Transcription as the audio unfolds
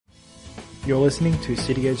You're listening to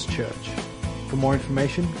City Edge Church. For more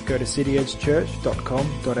information, go to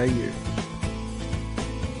cityedgechurch.com.au.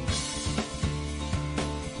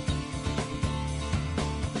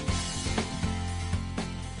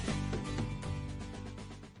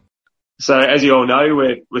 So as you all know,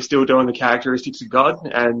 we're still doing the characteristics of God,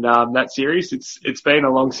 and that series, it's been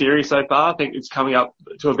a long series so far. I think it's coming up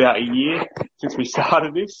to about a year since we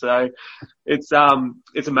started this. So it's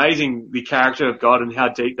amazing the character of God and how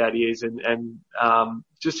deep that is, and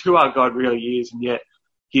just who our God really is. And yet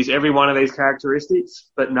he's every one of these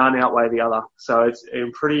characteristics, but none outweigh the other. So it's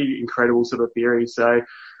a pretty incredible sort of theory. So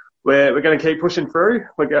we're going to keep pushing through.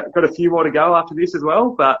 We've got a few more to go after this as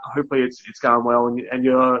well, but hopefully it's going well, and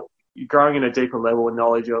you're growing in a deeper level of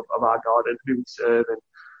knowledge of our God and who we serve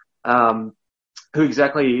and who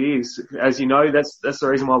exactly he is. As you know, that's the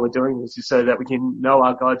reason why we're doing this, is so that we can know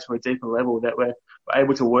our God to a deeper level, that we're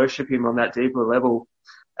able to worship him on that deeper level,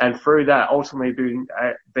 and through that ultimately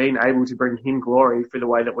being able to bring him glory through the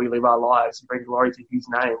way that we live our lives and bring glory to his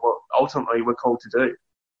name, what ultimately we're called to do.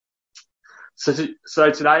 So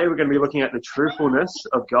today we're going to be looking at the truthfulness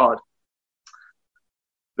of God.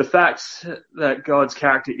 The fact that God's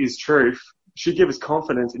character is truth should give us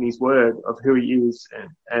confidence in his word of who he is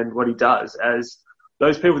and what he does. As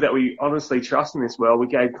those people that we honestly trust in this world, we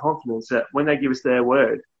gain confidence that when they give us their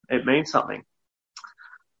word, it means something.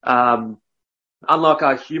 Unlike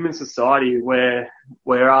our human society where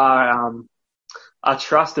our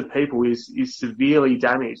trust of people is severely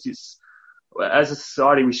damaged. As a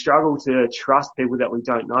society, we struggle to trust people that we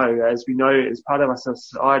don't know. As we know, as part of our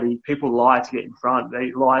society, people lie to get in front.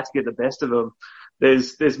 They lie to get the best of them.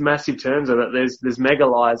 There's massive terms of it. There's mega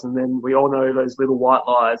lies, and then we all know those little white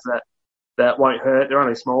lies that won't hurt. They're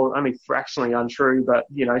only small, only fractionally untrue, but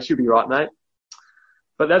should be right, mate.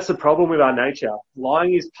 But that's the problem with our nature.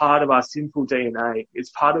 Lying is part of our sinful DNA. It's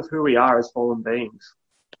part of who we are as fallen beings.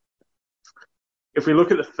 If we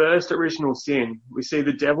look at the first original sin, we see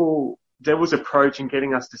the devil's approach in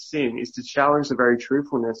getting us to sin is to challenge the very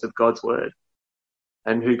truthfulness of God's word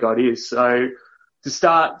and who God is. So to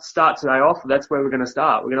start today off, that's where we're going to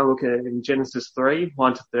start. We're going to look at in Genesis 3,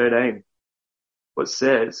 1-13. What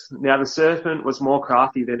says, "Now the serpent was more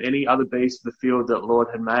crafty than any other beast of the field that the Lord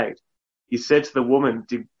had made. He said to the woman,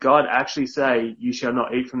 'Did God actually say you shall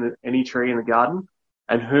not eat from any tree in the garden?'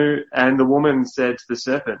 And the woman said to the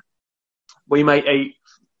serpent, 'We may eat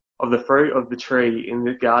of the fruit of the tree in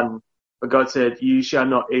the garden. But God said, you shall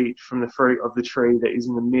not eat from the fruit of the tree that is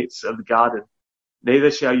in the midst of the garden.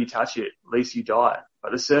 Neither shall you touch it, lest you die.'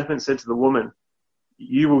 But the serpent said to the woman,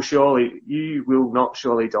 you will not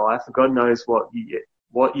surely die, for God knows what you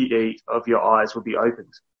eat of your eyes will be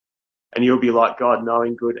opened, and you'll be like God,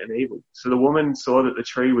 knowing good and evil. So the woman saw that the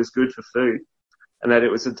tree was good for food, and that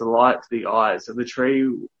it was a delight to the eyes, and the tree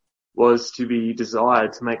was to be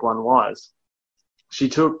desired to make one wise. She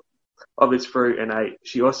took of its fruit and ate.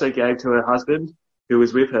 She also gave to her husband who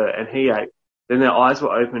was with her, and he ate. Then their eyes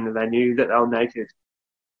were opened, and they knew that they were naked.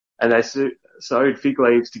 And they sewed fig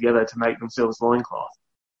leaves together to make themselves loincloth.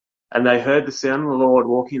 And they heard the sound of the Lord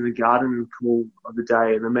walking in the garden in the cool of the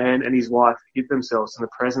day. And the man and his wife hid themselves in the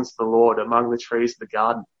presence of the Lord among the trees of the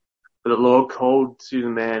garden. But the Lord called to the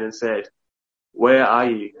man and said, 'Where are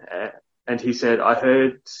you?' And he said, 'I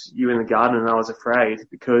heard you in the garden, and I was afraid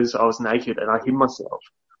because I was naked, and I hid myself.'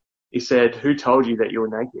 He said, 'Who told you that you were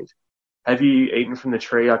naked? Have you eaten from the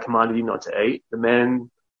tree I commanded you not to eat?' The man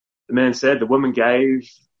said, 'The woman gave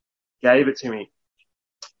it to me.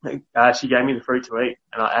 She gave me the fruit to eat,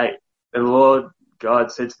 and I ate.' And the Lord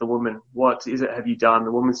God said to the woman, 'What is it have you done?'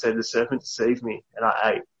 The woman said, 'The serpent deceived me, and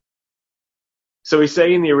I ate.'" So we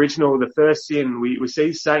see in the first sin, we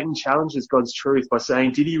see Satan challenges God's truth by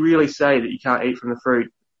saying, "Did he really say that you can't eat from the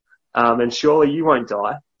fruit? And surely you won't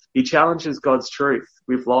die?" He challenges God's truth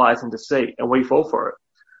with lies and deceit, and we fall for it.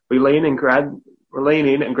 We lean in and grab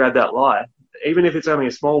that lie, even if it's only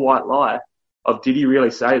a small white lie of "did he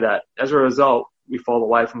really say that?" As a result, we fall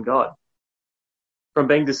away from God. From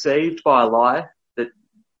being deceived by a lie that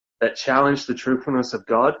challenged the truthfulness of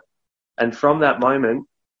God, and from that moment,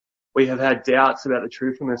 we have had doubts about the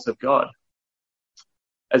truthfulness of God.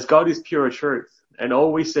 As God is pure truth, and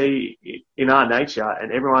all we see in our nature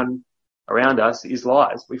and everyone around us is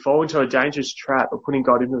lies, we fall into a dangerous trap of putting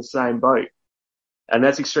God into the same boat. And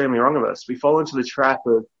that's extremely wrong of us. We fall into the trap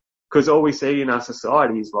of, because all we see in our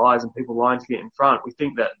society is lies and people lying to get in front, we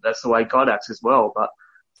think that that's the way God acts as well, but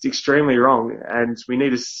it's extremely wrong. And we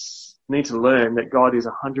need to learn that God is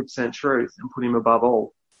 100% truth and put him above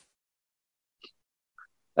all.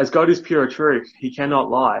 As God is pure truth, he cannot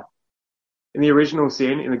lie. In the original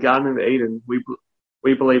sin, in the Garden of Eden, we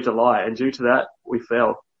believed a lie, and due to that, we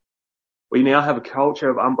fell. We now have a culture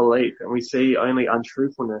of unbelief, and we see only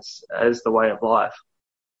untruthfulness as the way of life.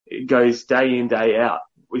 It goes day in, day out.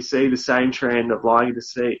 We see the same trend of lying and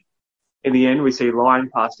deceit. In the end, we see lying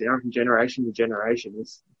passed down from generation to generation.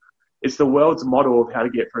 It's the world's model of how to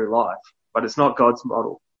get through life, but it's not God's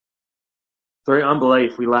model. Through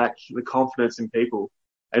unbelief, we lack the confidence in people,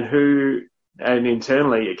 and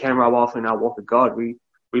internally it can rub off in our walk with God. We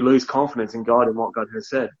lose confidence in God and what God has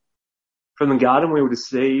said. From the garden, we were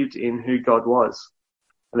deceived in who God was,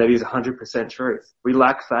 and that is 100% truth. We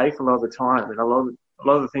lack faith a lot of the time, and a lot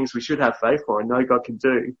of the things we should have faith for and know God can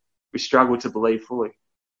do, we struggle to believe fully.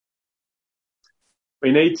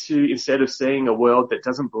 We need to, instead of seeing a world that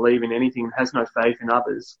doesn't believe in anything and has no faith in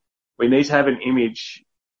others, we need to have an image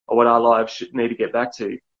of what our lives should need to get back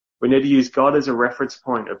to. We need to use God as a reference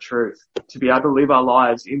point of truth. To be able to live our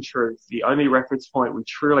lives in truth, the only reference point we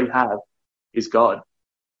truly have is God.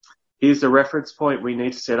 He is the reference point we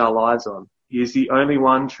need to set our lives on. He is the only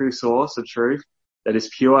one true source of truth that is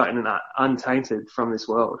pure and untainted from this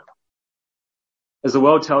world. As the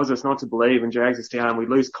world tells us not to believe and drags us down, we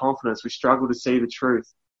lose confidence, we struggle to see the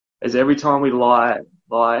truth. As every time we lie,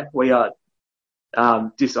 we are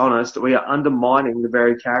dishonest, we are undermining the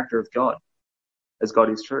very character of God, as God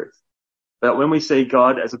is truth. But when we see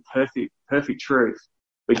God as a perfect truth,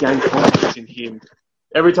 we gain confidence in Him.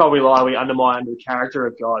 Every time we lie, we undermine the character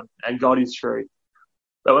of God, and God is truth.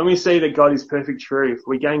 But when we see that God is perfect truth,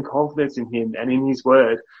 we gain confidence in Him and in His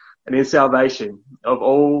word and in salvation of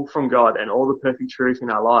all from God and all the perfect truth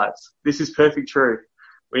in our lives. This is perfect truth.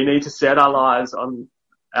 We need to set our lives on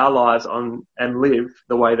and live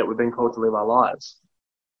the way that we've been called to live our lives.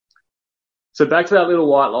 So back to that little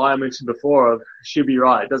white lie I mentioned before of she'll be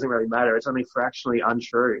right. It doesn't really matter. It's only fractionally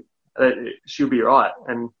untrue. She'll be right.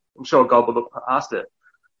 And I'm sure God will look past it.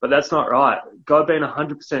 But that's not right. God being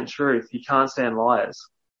 100% truth, He can't stand liars.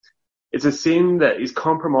 It's a sin that is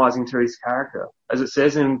compromising to His character. As it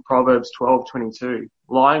says in Proverbs 12:22,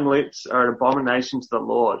 lying lips are an abomination to the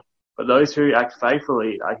Lord, but those who act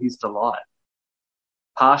faithfully are His delight.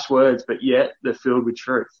 Harsh words, but yet they're filled with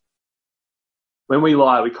truth. When we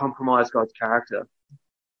lie, we compromise God's character.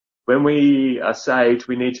 When we are saved,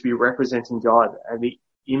 we need to be representing God and the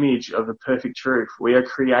image of the perfect truth. We are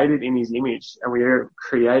created in His image, and we are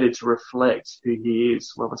created to reflect who He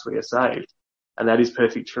is once we are saved. And that is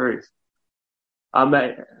perfect truth.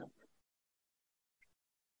 It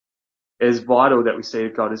is vital that we see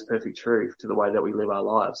God as perfect truth to the way that we live our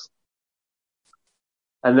lives.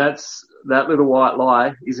 And that little white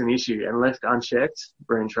lie is an issue, and left unchecked,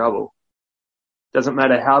 we're in trouble. Doesn't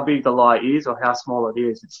matter how big the lie is or how small it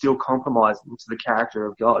is, it's still compromising to the character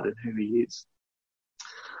of God and who He is.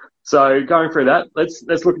 So going through that, let's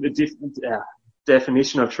look at the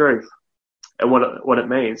definition of truth and what it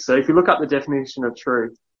means. So if you look up the definition of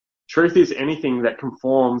truth, truth is anything that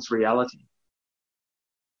conforms reality.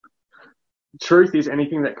 Truth is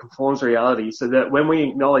anything that conforms reality, so that when we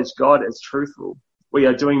acknowledge God as truthful, we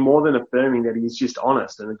are doing more than affirming that He is just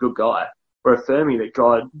honest and a good guy. We're affirming that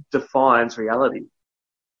God defines reality.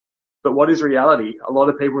 But what is reality? A lot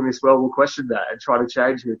of people in this world will question that and try to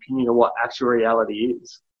change their opinion of what actual reality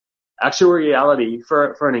is. Actual reality,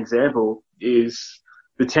 for an example, is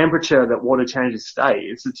the temperature that water changes state.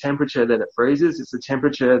 It's the temperature that it freezes. It's the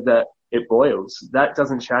temperature that it boils. That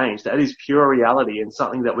doesn't change. That is pure reality and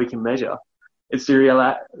something that we can measure. It's the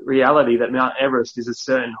reality that Mount Everest is a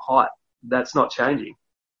certain height. That's not changing.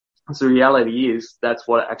 So the reality is that's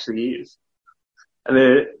what it actually is.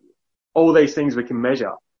 And all these things we can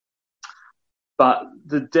measure. But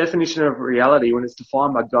the definition of reality, when it's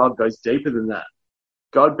defined by God, goes deeper than that.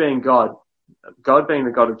 God being God being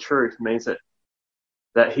the God of truth, means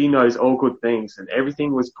that He knows all good things, and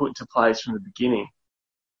everything was put into place from the beginning.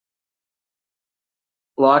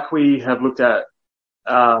 Like we have looked at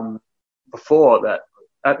before, that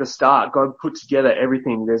at the start, God put together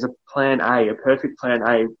everything. There's a plan A, a perfect plan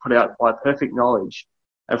A put out by perfect knowledge.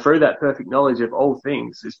 And through that perfect knowledge of all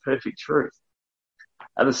things is perfect truth.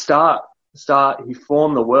 At the start, He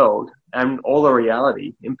formed the world and all the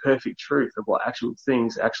reality in perfect truth of what actual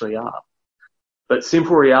things actually are. But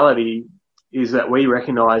simple reality is that we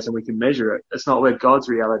recognize and we can measure it. That's not where God's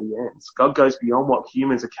reality ends. God goes beyond what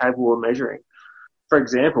humans are capable of measuring. For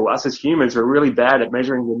example, us as humans are really bad at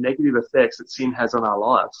measuring the negative effects that sin has on our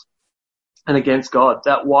lives. And against God,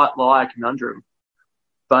 that white lie conundrum.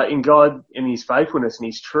 But in God, in His faithfulness and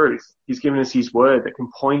His truth, He's given us His word that can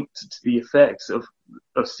point to the effects of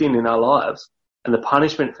sin in our lives. And the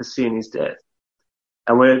punishment for sin is death.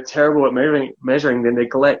 And we're terrible at measuring the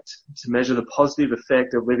neglect to measure the positive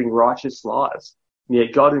effect of living righteous lives. And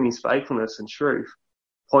yet God, in His faithfulness and truth,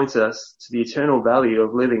 points us to the eternal value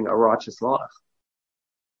of living a righteous life.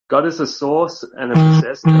 God is the source and the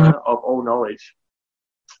possessor of all knowledge.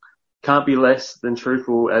 Can't be less than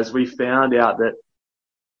truthful, as we found out that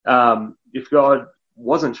if God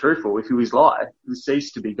wasn't truthful, if he was lie, he would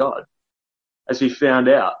cease to be God. As we found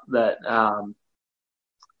out that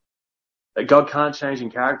God can't change in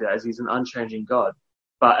character, as he's an unchanging God.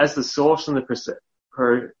 But as the source and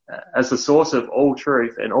as the source of all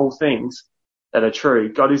truth and all things that are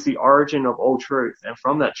true, God is the origin of all truth, and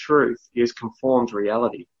from that truth he has conformed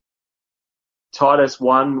reality. Titus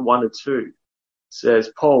 1:1-2 says,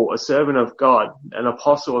 Paul, a servant of God, an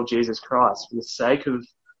apostle of Jesus Christ, for the sake of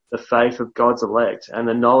the faith of God's elect and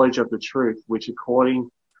the knowledge of the truth, which according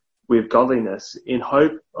with godliness, in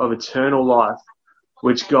hope of eternal life,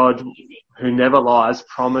 which God, who never lies,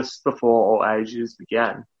 promised before all ages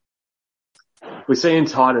began. We see in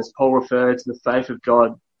Titus, Paul referred to the faith of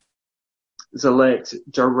God's elect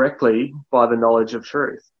directly by the knowledge of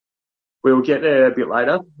truth. We will get there a bit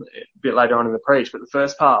later on in the preach, but the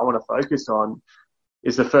first part I want to focus on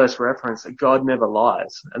is the first reference that God never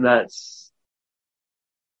lies, and that's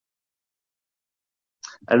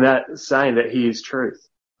saying that he is truth.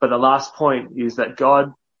 But the last point is that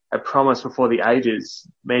God had promised before the ages,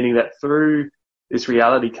 meaning that through this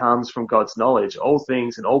reality comes from God's knowledge, all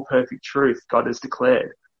things and all perfect truth. God has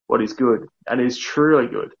declared what is good and is truly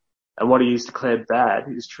good, and what he has declared bad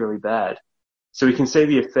is truly bad. So we can see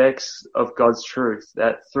the effects of God's truth,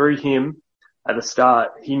 that through him at the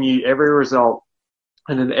start, he knew every result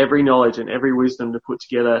and then every knowledge and every wisdom to put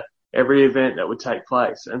together every event that would take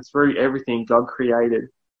place. And through everything God created,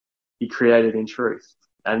 he created in truth.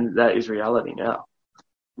 And that is reality now.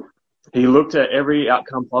 He looked at every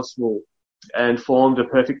outcome possible and formed a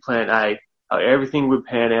perfect plan A, how everything would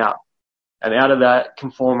pan out. And out of that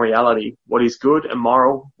can form reality, what is good and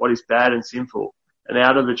moral, what is bad and sinful. And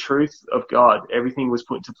out of the truth of God, everything was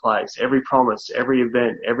put into place. Every promise, every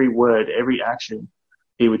event, every word, every action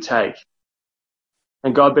he would take.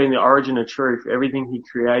 And God being the origin of truth, everything he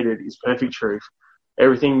created is perfect truth.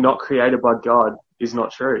 Everything not created by God is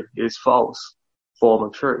not true. It is false form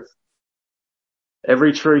of truth.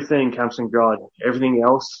 Every true thing comes from God. Everything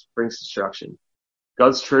else brings destruction.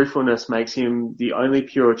 God's truthfulness makes him the only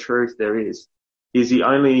pure truth there is. He is the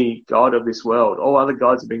only God of this world. All other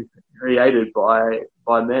gods have been created by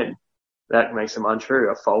men. That makes them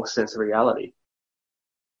untrue, a false sense of reality.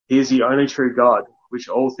 He is the only true God, which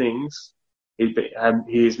all things he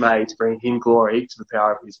is made to bring him glory to the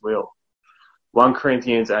power of his will. 1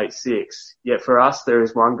 Corinthians 8:6. Yet for us there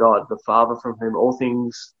is one God, the Father, from whom all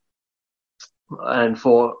things and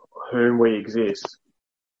for whom we exist,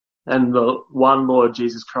 and the one Lord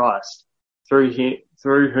Jesus Christ, through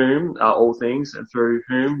whom are all things and through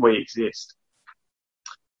whom we exist.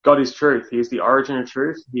 God is truth. He is the origin of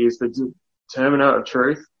truth. He is the determiner of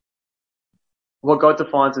truth. What God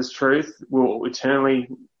defines as truth will be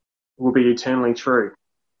eternally true,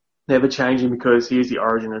 never changing, because he is the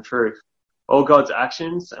origin of truth. All God's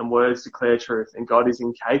actions and words declare truth, and God is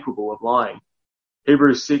incapable of lying.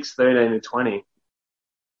 Hebrews 6:13-20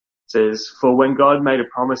 says, For when God made a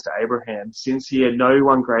promise to Abraham, since he had no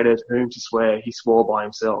one greater to whom to swear, he swore by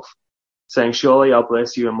himself, saying, Surely I'll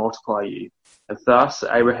bless you and multiply you. And thus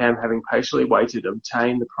Abraham, having patiently waited,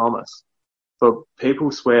 obtained the promise. For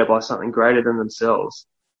people swear by something greater than themselves,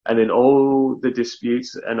 and in all the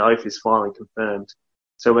disputes an oath is finally confirmed.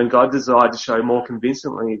 So when God desired to show more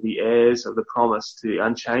convincingly the heirs of the promise to the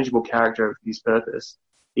unchangeable character of his purpose,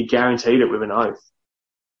 he guaranteed it with an oath.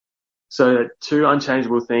 So that two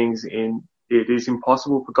unchangeable things it is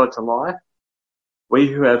impossible for God to lie.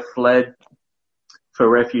 We who have fled for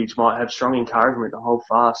refuge might have strong encouragement to hold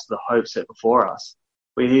fast to the hope set before us.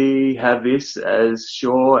 We have this as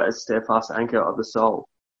sure as steadfast anchor of the soul,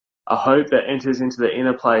 a hope that enters into the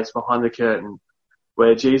inner place behind the curtain,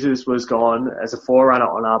 where Jesus was gone as a forerunner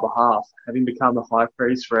on our behalf, having become the high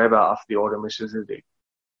priest forever after the order of Melchizedek.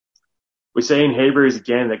 We see in Hebrews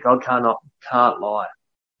again that God can't lie.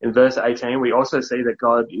 In verse 18, we also see that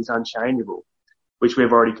God is unchangeable, which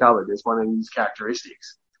we've already covered as one of his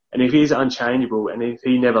characteristics. And if he is unchangeable and if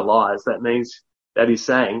he never lies, that means that he's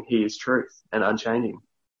saying he is truth and unchanging.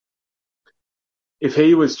 If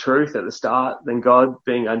he was truth at the start, then God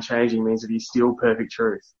being unchanging means that he's still perfect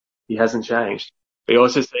truth. He hasn't changed. We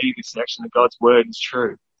also see in this section that God's word is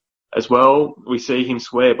true. As well, we see him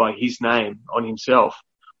swear by his name on himself.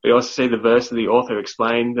 We also see the verse of the author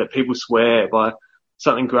explain that people swear by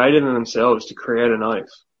something greater than themselves to create an oath.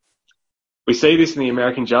 We see this in the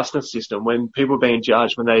American justice system when people are being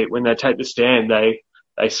judged, when they take the stand, they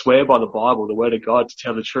swear by the Bible, the word of God, to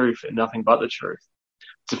tell the truth and nothing but the truth.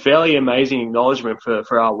 It's a fairly amazing acknowledgement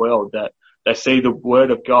for our world that they see the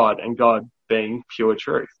word of God and God being pure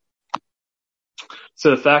truth.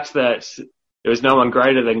 So the fact that there is no one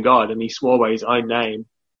greater than God and he swore by his own name,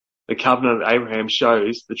 the covenant of Abraham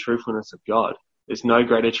shows the truthfulness of God. There's no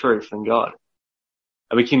greater truth than God.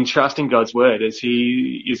 And we can trust in God's word as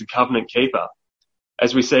he is a covenant keeper.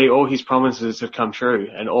 As we see, all his promises have come true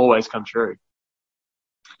and always come true.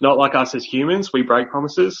 Not like us as humans, we break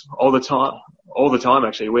promises all the time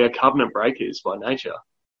actually. We are covenant breakers by nature.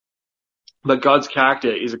 But God's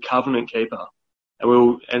character is a covenant keeper,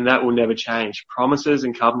 and that will never change. Promises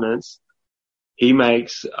and covenants he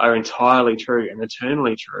makes are entirely true and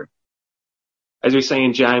eternally true. As we see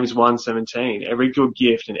in James 1:17, every good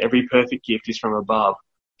gift and every perfect gift is from above,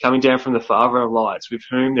 coming down from the Father of lights, with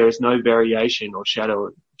whom there is no variation or shadow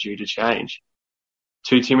due to change.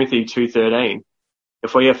 2 Timothy 2:13,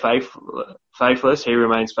 if we are faithless, he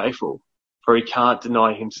remains faithful, for he can't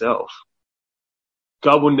deny himself.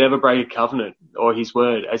 God will never break a covenant or his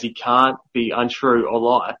word, as he can't be untrue or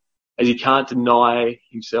lie, as he can't deny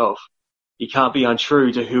himself. He can't be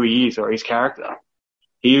untrue to who he is or his character.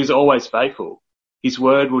 He is always faithful. His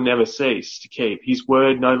word will never cease to keep.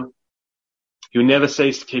 He'll never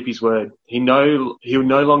cease to keep his word. He'll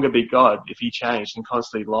no longer be God if he changed and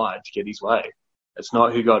constantly lied to get his way. That's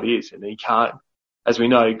not who God is, and he can't, as we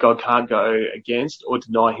know, God can't go against or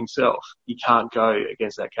deny himself. He can't go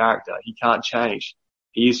against that character. He can't change.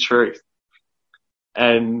 He is truth.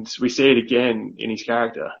 And we see it again in his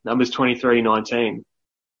character. Numbers 23:19.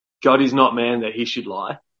 God is not man that he should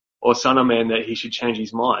lie, or son of man that he should change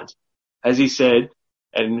his mind. Has he said,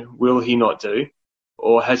 and will he not do?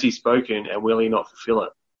 Or has he spoken, and will he not fulfill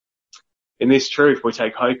it? In this truth, we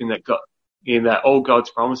take hope in that all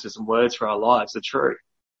God's promises and words for our lives are true.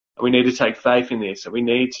 And we need to take faith in this, and we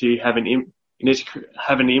need to have an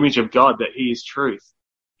image of God that he is truth.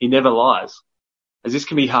 He never lies. As this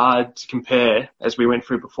can be hard to compare, as we went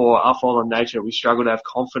through before, our fallen nature, we struggle to have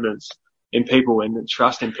confidence in people and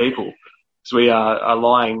trust in people, because we are a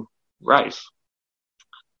lying race.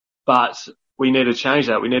 But we need to change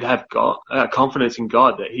that. We need to have confidence in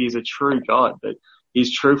God, that he is a true God, that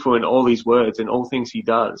he's truthful in all his words and all things he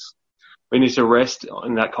does. We need to rest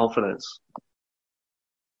in that confidence.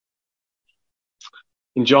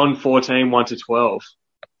 In John 14:1-12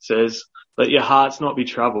 says, let your hearts not be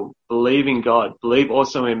troubled. Believe in God. Believe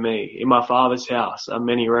also in me. In my Father's house are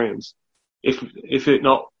many rooms. If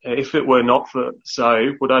it were not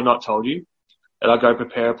so, would I not told you that I go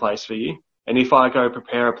prepare a place for you? And if I go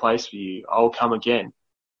prepare a place for you, I will come again.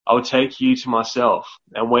 I will take you to myself,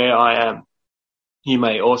 and where I am, you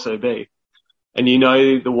may also be. And you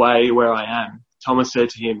know the way where I am. Thomas said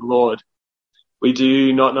to him, Lord, we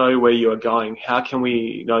do not know where you are going. How can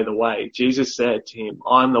we know the way? Jesus said to him,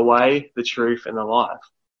 I am the way, the truth, and the life.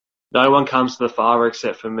 No one comes to the Father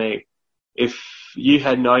except for me. If you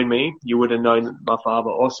had known me, you would have known my Father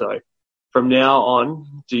also. From now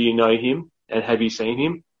on, do you know him, and have you seen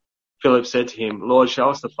him? Philip said to him, Lord, show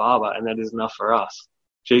us the Father, and that is enough for us.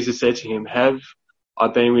 Jesus said to him, have I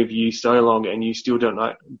been with you so long, and you still do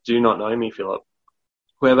not know me, Philip?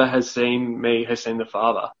 Whoever has seen me has seen the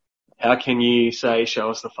Father. How can you say, show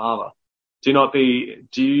us the Father? Do you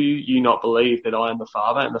not believe that I am the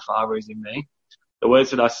Father and the Father is in me? The words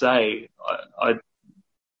that I say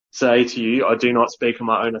to you, I do not speak on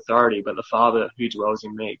my own authority, but the Father who dwells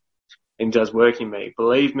in me and does work in me.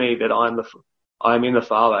 Believe me that I am in the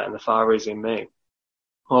Father and the Father is in me.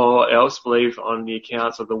 Or else believe on the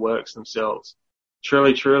accounts of the works themselves.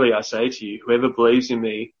 Truly, truly, I say to you, whoever believes in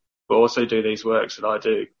me will also do these works that I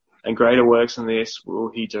do. And greater works than this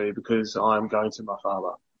will he do, because I am going to my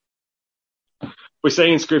Father. We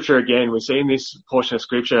see in Scripture again, we see in this portion of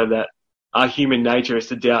Scripture that our human nature is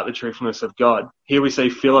to doubt the truthfulness of God. Here we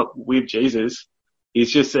see Philip with Jesus.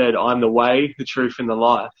 He's just said, I'm the way, the truth, and the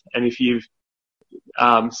life. And if you've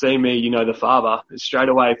seen me, you know the Father. Straight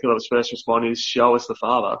away, Philip's first response is, show us the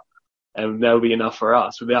Father. And that will be enough for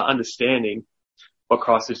us, without understanding what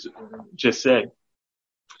Christ has just said.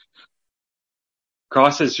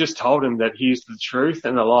 Christ has just told him that he is the truth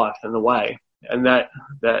and the life and the way, and that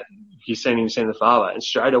he's seen the Father. And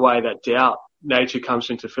straight away that doubt nature comes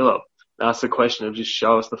into Philip and asks the question of just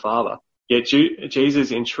show us the Father. Yet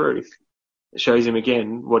Jesus in truth shows him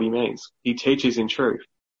again what he means. He teaches in truth.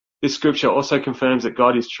 This scripture also confirms that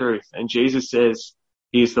God is truth, and Jesus says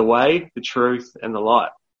he is the way, the truth, and the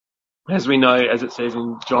light. As we know, as it says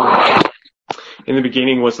in John, in the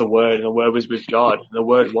beginning was the Word, and the Word was with God, and the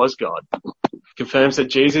Word was God. Confirms that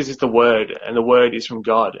Jesus is the Word, and the Word is from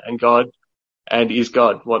God and is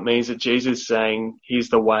God. What means that Jesus saying he's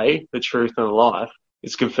the way, the truth, and the life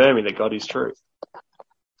is confirming that God is truth.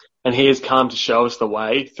 And he has come to show us the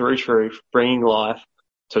way through truth, bringing life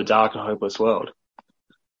to a dark and hopeless world.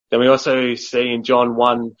 Then we also see in John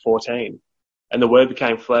 1:14, and the Word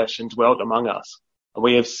became flesh and dwelt among us, and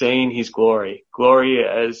we have seen his glory, glory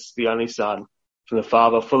as the only Son from the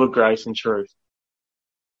Father, full of grace and truth.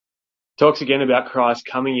 Talks again about Christ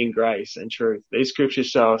coming in grace and truth. These scriptures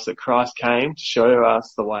show us that Christ came to show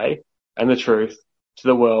us the way and the truth to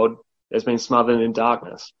the world that has been smothered in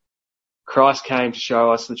darkness. Christ came to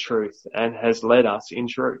show us the truth and has led us in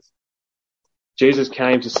truth. Jesus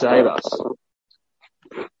came to save us.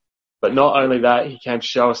 But not only that, he came to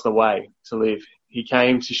show us the way to live. He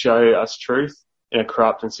came to show us truth in a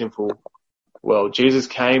corrupt and sinful world. Jesus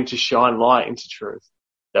came to shine light into truth,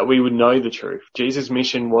 that we would know the truth. Jesus'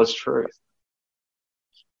 mission was truth.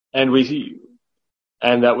 And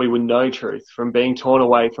that we would know truth. From being torn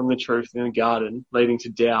away from the truth in the garden, leading to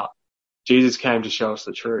doubt, Jesus came to show us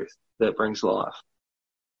the truth that brings life.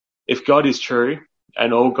 If God is true,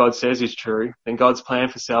 and all God says is true, then God's plan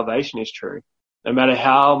for salvation is true. No matter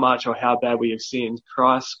how much or how bad we have sinned,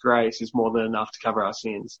 Christ's grace is more than enough to cover our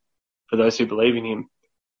sins for those who believe in him.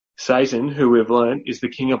 Satan, who we've learned, is the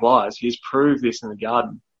king of lies. He has proved this in the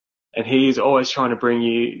garden. And he is always trying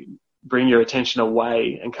to bring your attention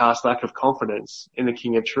away and cast lack of confidence in the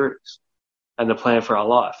King of Truths and the plan for our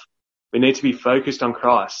life. We need to be focused on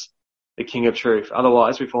Christ, the King of Truth.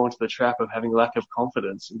 Otherwise, we fall into the trap of having lack of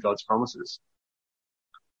confidence in God's promises.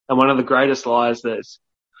 And one of the greatest lies is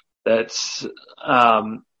that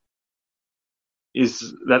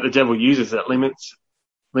the devil uses that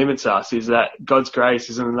limits us is that God's grace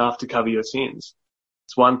isn't enough to cover your sins.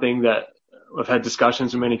 It's one thing that I've had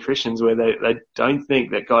discussions with many Christians where they don't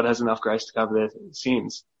think that God has enough grace to cover their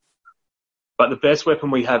sins. But the best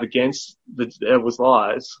weapon we have against the devil's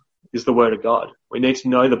lies is the Word of God. We need to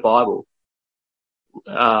know the Bible.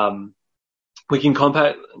 We can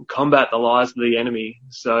combat the lies of the enemy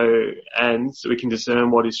so we can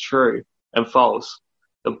discern what is true and false.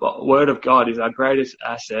 The Word of God is our greatest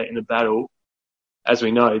asset in the battle. As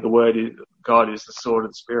we know, the Word of God is the sword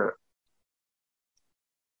of the Spirit.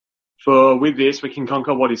 For with this, we can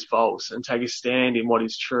conquer what is false and take a stand in what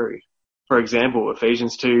is true. For example,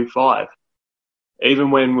 Ephesians 2:5. Even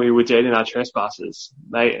when we were dead in our trespasses,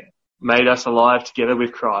 made us alive together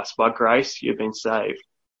with Christ. By grace, you've been saved.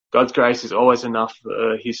 God's grace is always enough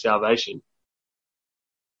for his salvation.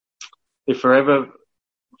 For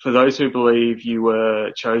those who believe you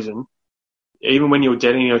were chosen, even when you were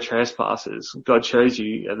dead in your trespasses, God chose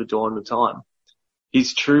you at the dawn of time.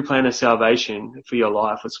 His true plan of salvation for your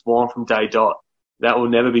life was formed from day dot. That will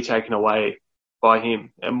never be taken away by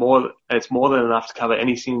him. And it's more than enough to cover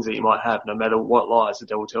any sins that you might have, no matter what lies the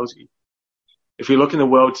devil tells you. If you look in the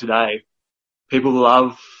world today, people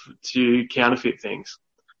love to counterfeit things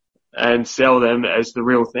and sell them as the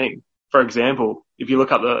real thing. For example, if you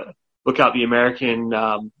look up the American,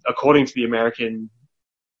 according to the American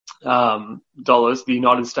dollars, the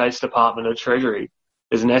United States Department of Treasury,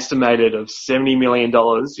 there's an estimated of $70 million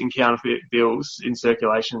in counterfeit bills in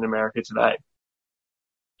circulation in America today.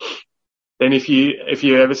 Then if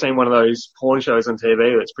you ever seen one of those porn shows on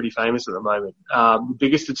TV that's pretty famous at the moment, the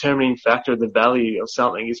biggest determining factor of the value of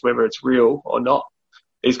something is whether it's real or not.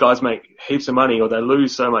 These guys make heaps of money, or they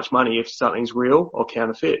lose so much money if something's real or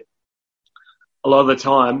counterfeit. A lot of the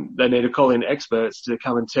time, they need to call in experts to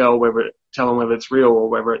come and tell them whether it's real or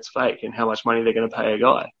whether it's fake and how much money they're going to pay a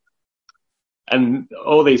guy. And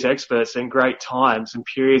all these experts spend great times and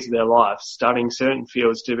periods of their life studying certain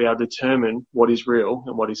fields to be able to determine what is real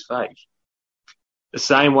and what is fake. The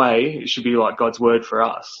same way, it should be like God's word for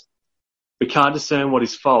us. We can't discern what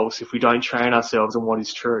is false if we don't train ourselves on what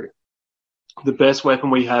is true. The best weapon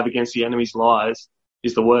we have against the enemy's lies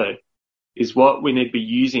is the word, is what we need to be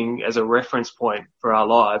using as a reference point for our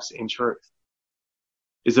lives in truth.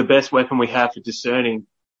 Is the best weapon we have for discerning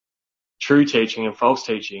true teaching and false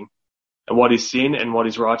teaching, and what is sin and what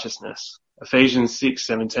is righteousness. Ephesians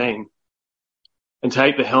 6:17. And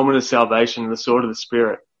take the helmet of salvation and the sword of the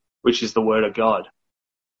Spirit, which is the word of God.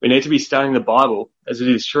 We need to be studying the Bible as it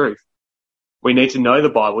is truth. We need to know the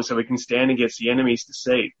Bible so we can stand against the enemy's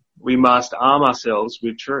deceit. We must arm ourselves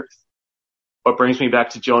with truth. What brings me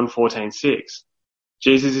back to John 14:6.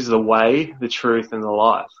 Jesus is the way, the truth, and the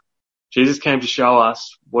life. Jesus came to show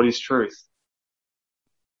us what is truth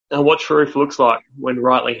and what truth looks like when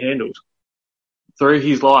rightly handled. Through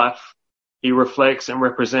his life, he reflects and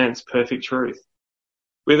represents perfect truth.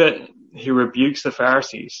 With it, he rebukes the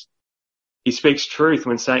Pharisees. He speaks truth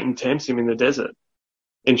when Satan tempts him in the desert.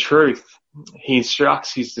 In truth, he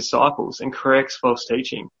instructs his disciples and corrects false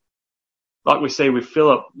teaching. Like we see with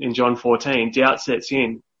Philip in John 14, doubt sets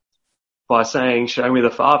in. by saying, show me the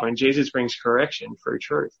Father. And Jesus brings correction through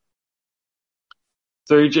truth.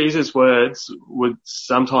 Through Jesus' words would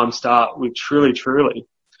sometimes start with truly, truly.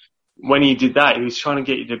 When he did that, he was trying to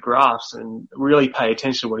get you to grasp and really pay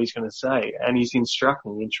attention to what he's going to say. And he's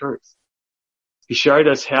instructing in truth. He showed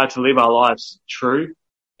us how to live our lives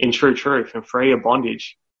in true truth and free of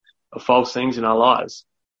bondage of false things in our lives.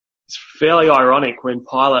 It's fairly ironic when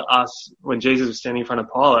Jesus was standing in front of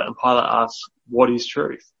Pilate and Pilate asked, what is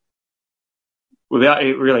truth? Without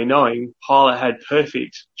it really knowing, Pilate had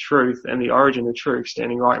perfect truth and the origin of truth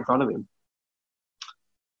standing right in front of him.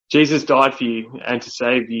 Jesus died for you and to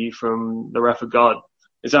save you from the wrath of God.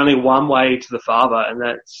 There's only one way to the Father, and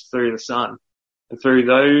that's through the Son. And through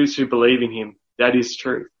those who believe in him, that is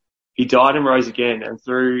truth. He died and rose again, and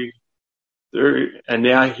and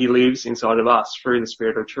now he lives inside of us through the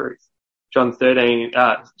Spirit of truth. John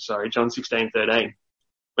 16:13.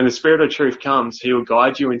 When the Spirit of truth comes, he will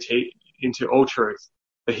guide you into all truth,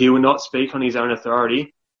 but he will not speak on his own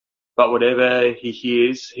authority, but whatever he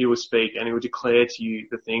hears, he will speak, and he will declare to you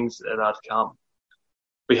the things that are to come.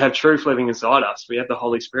 We have truth living inside us. We have the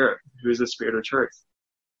Holy Spirit, who is the Spirit of truth.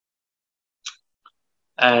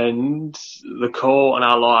 And the call on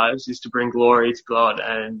our lives is to bring glory to God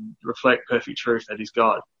and reflect perfect truth that is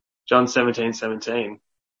God. John 17:17.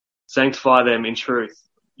 Sanctify them in truth.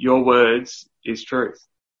 Your words is truth.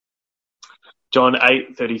 John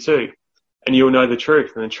 8:32. And you will know the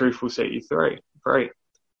truth, and the truth will set you free.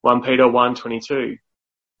 1 Peter 1:22.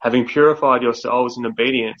 Having purified your souls in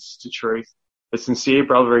obedience to truth, with sincere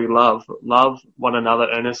brotherly love one another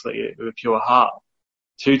earnestly with a pure heart.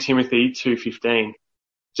 2 Timothy 2:15.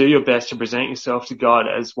 Do your best to present yourself to God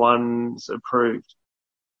as one's approved,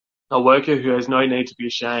 a worker who has no need to be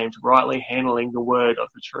ashamed, rightly handling the word of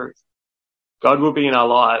the truth. God will be in our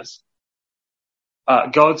lives.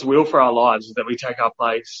 God's will for our lives is that we take our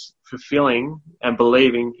place, fulfilling and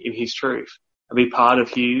believing in his truth, and be part of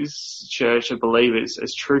his church of believers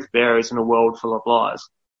as truth bearers in a world full of lies.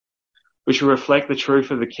 We should reflect the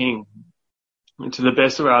truth of the King, and to the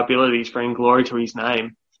best of our abilities bring glory to his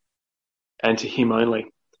name and to him only.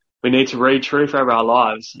 We need to read truth over our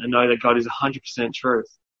lives and know that God is 100% truth,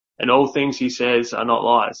 and all things he says are not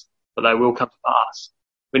lies, but they will come to pass.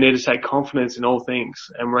 We need to take confidence in all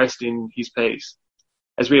things and rest in his peace.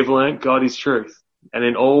 As we have learnt, God is truth, and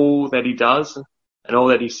in all that he does and all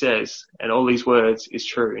that he says and all his words is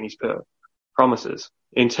true in his promises.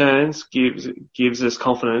 In turns, gives us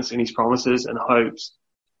confidence in his promises and hopes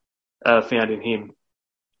found in him.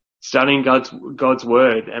 Studying God's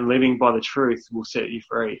word and living by the truth will set you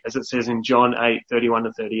free, as it says in John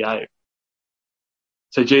 8:31-38.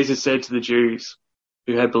 So Jesus said to the Jews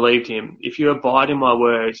who had believed him, if you abide in my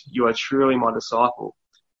word, you are truly my disciple,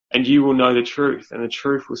 and you will know the truth, and the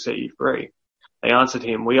truth will set you free. They answered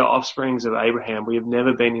him, we are offsprings of Abraham. We have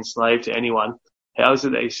never been enslaved to anyone. How is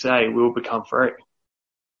it they say we will become free?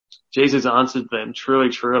 Jesus answered them, truly,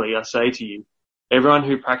 truly, I say to you, everyone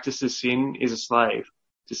who practices sin is a slave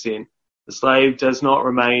to sin. The slave does not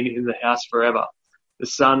remain in the house forever. The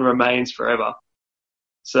son remains forever.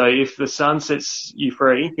 So if the son sets you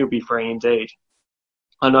free, you'll be free indeed.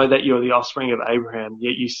 I know that you are the offspring of Abraham,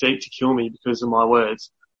 yet you seek to kill me because of my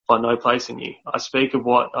words. Find no place in you. I speak of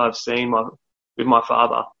what I've seen with my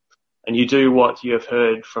father, and you do what you have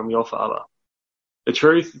heard from your father. The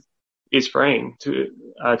truth is freeing to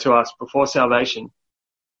us before salvation,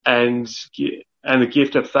 and the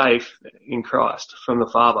gift of faith in Christ from the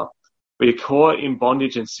Father. We are caught in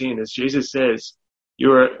bondage and sin. As Jesus says,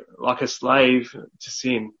 you are like a slave to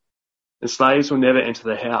sin. And slaves will never enter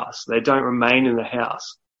the house. They don't remain in the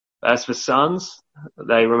house. As for sons,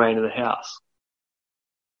 they remain in the house.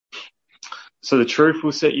 So the truth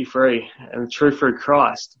will set you free, and the truth through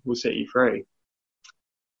Christ will set you free.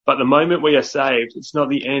 But the moment we are saved, it's not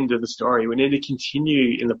the end of the story. We need to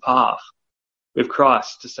continue in the path with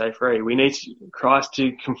Christ to stay free. We need Christ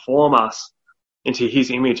to conform us into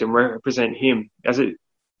his image and represent him. As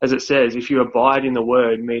it says, if you abide in the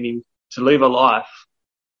word, meaning to live a life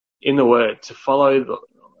in the word, to follow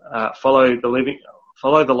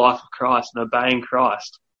the life of Christ and obeying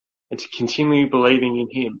Christ, and to continue believing in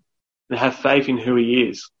him and have faith in who he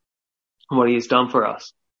is and what he has done for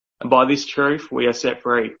us. And by this truth, we are set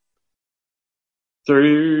free.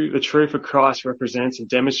 Through the truth of Christ represents and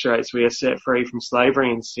demonstrates we are set free from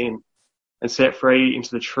slavery and sin and set free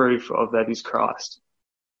into the truth of that is Christ.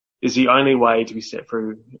 It is the only way to be set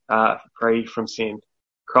free from sin.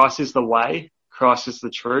 Christ is the way, Christ is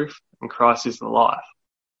the truth, and Christ is the life.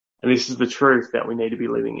 And this is the truth that we need to be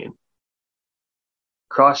living in.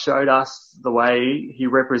 Christ showed us the way, he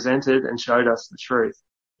represented and showed us the truth.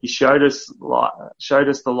 He showed us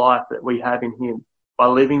the life that we have in him by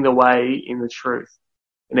living the way in the truth.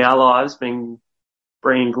 In our lives,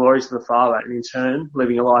 bringing glory to the Father, and in turn,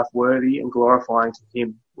 living a life worthy and glorifying to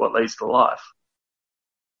him, what leads to life.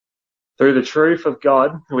 Through the truth of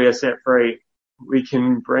God, we are set free. We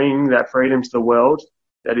can bring that freedom to the world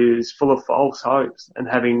that is full of false hopes and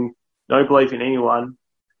having no belief in anyone.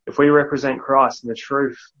 If we represent Christ and the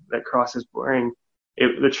truth that Christ is bringing,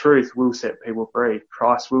 the truth will set people free.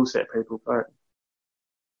 Christ will set people free.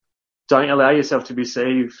 Don't allow yourself to be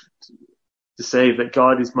deceived that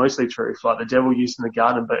God is mostly truth, like the devil used in the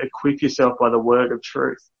garden, but equip yourself by the word of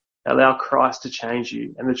truth. Allow Christ to change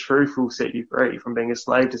you, and the truth will set you free from being a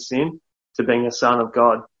slave to sin to being a son of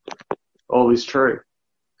God. All is true.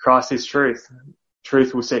 Christ is truth.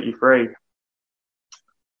 Truth will set you free.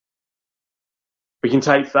 We can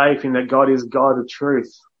take faith in that God is a God of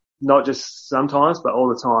truth, not just sometimes, but all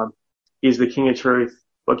the time. He is the King of truth.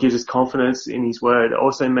 What gives us confidence in his word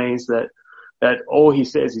also means that all he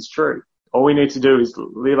says is true. All we need to do is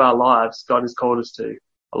live our lives God has called us to,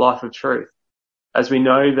 a life of truth. As we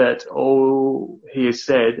know that all he has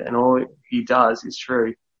said and all he does is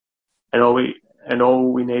true, and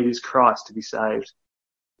all we need is Christ to be saved.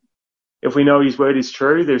 If we know his word is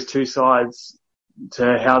true, there's two sides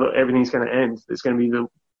to how everything's going to end. There's going to be the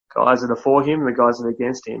guys that are for him and the guys that are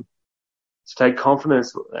against him. So take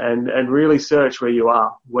confidence and really search where you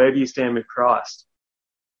are. Where do you stand with Christ?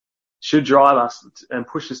 Should drive us and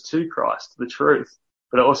push us to Christ, the truth,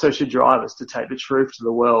 but it also should drive us to take the truth to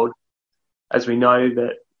the world, as we know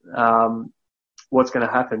that what's going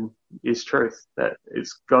to happen is truth, that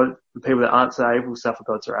it's God, the people that aren't saved will suffer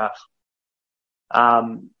God's wrath. I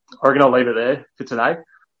reckon I'll leave it there for today.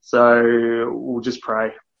 So we'll just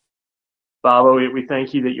pray. Father, we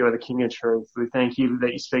thank you that you're the King of truth. We thank you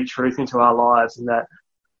that you speak truth into our lives, and that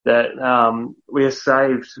we are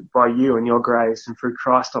saved by you and your grace and through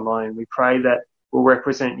Christ alone. We pray that we'll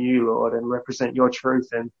represent you, Lord, and represent your truth,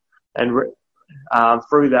 and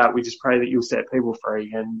through that we just pray that you'll set people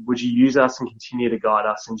free, and would you use us and continue to guide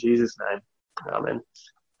us in Jesus' name. Amen.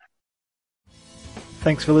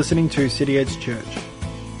 Thanks for listening to City Edge Church.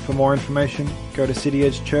 For more information, go to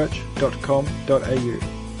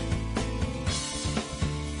cityedgechurch.com.au.